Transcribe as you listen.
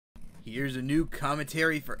Here's a new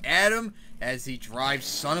commentary for Adam as he drives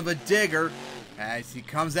Son of a Digger. As he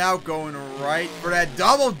comes out going right for that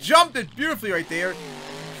double jump. It beautifully right there.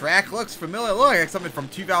 Track looks familiar. Look like something from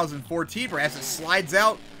 2014. Perhaps it slides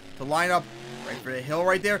out to line up right for the hill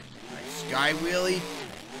right there. Nice sky wheelie.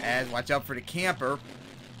 As watch out for the camper.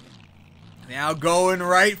 Now going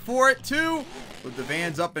right for it too. With the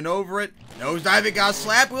vans up and over it. Nose diving, got a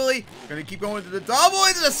slap wheelie. Gonna keep going to the double.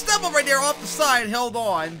 Into the step up right there off the side. Held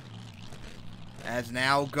on. As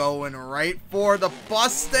now going right for the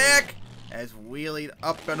bus stack. As wheelied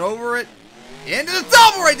up and over it. Into the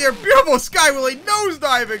double right there. Beautiful sky wheelie. Nose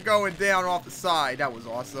diving going down off the side. That was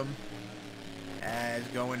awesome. As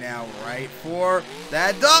going now right for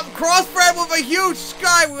that dump. Crossbred with a huge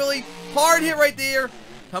sky wheelie. Hard hit right there.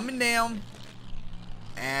 Coming down.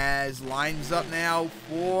 As lines up now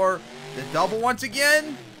for the double once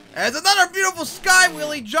again. As another beautiful sky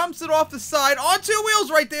wheelie jumps it off the side. On two wheels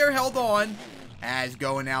right there. Held on. As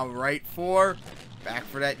going out right for back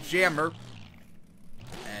for that jammer.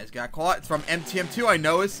 As got caught. It's from MTM2, I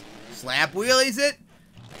noticed. Slap wheelies it.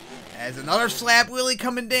 As another slap wheelie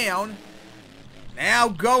coming down. Now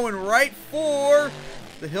going right for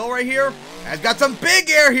the hill right here. As got some big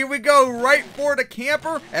air. Here we go. Right for the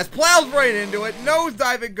camper. As plows right into it. Nose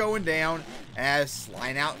diving going down. As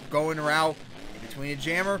sliding out going around in between the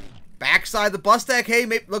jammer. Backside the bus deck. Hey,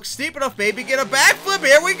 looks steep enough. Maybe get a backflip.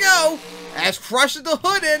 Here we go. As crushes the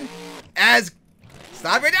hood in. As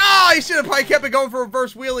stop right. Oh, he should have probably kept it going for a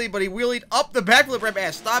reverse wheelie, but he wheelied up the backflip ramp.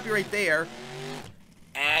 As stop you right there.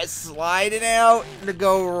 As sliding out to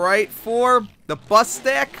go right for the bus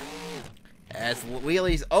stack. As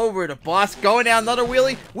wheelies over the bus. Going down another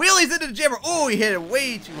wheelie. Wheelies into the jammer. Oh, he hit it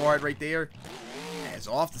way too hard right there. As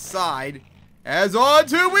off the side. As on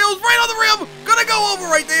two wheels right on the rim. Gonna go over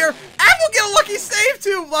right there. And we'll get a lucky save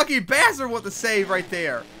too. Lucky bastard with the save right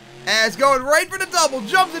there. As going right for the double.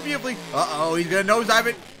 Jumps it beautifully. Uh-oh, he's gonna nosedive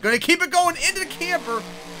it. Gonna keep it going into the camper.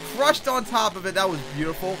 Crushed on top of it. That was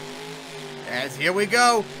beautiful. As here we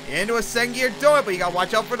go. Into a second gear donut. But you gotta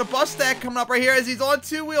watch out for the bus stack coming up right here as he's on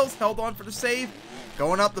two wheels. Held on for the save.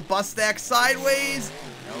 Going up the bus stack sideways.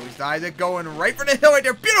 Nosedive it. Going right for the hill right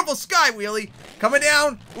there. Beautiful sky wheelie. Coming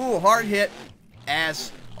down. Ooh, hard hit.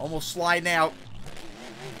 As almost sliding out.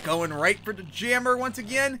 Going right for the jammer once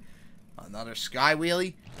again. Another sky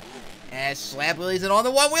wheelie. As slap wheelies and on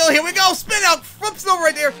the one wheel. Here we go. Spin out. Flips over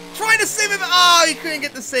right there. Trying to save him. Oh, he couldn't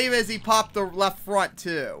get the save as he popped the left front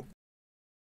too.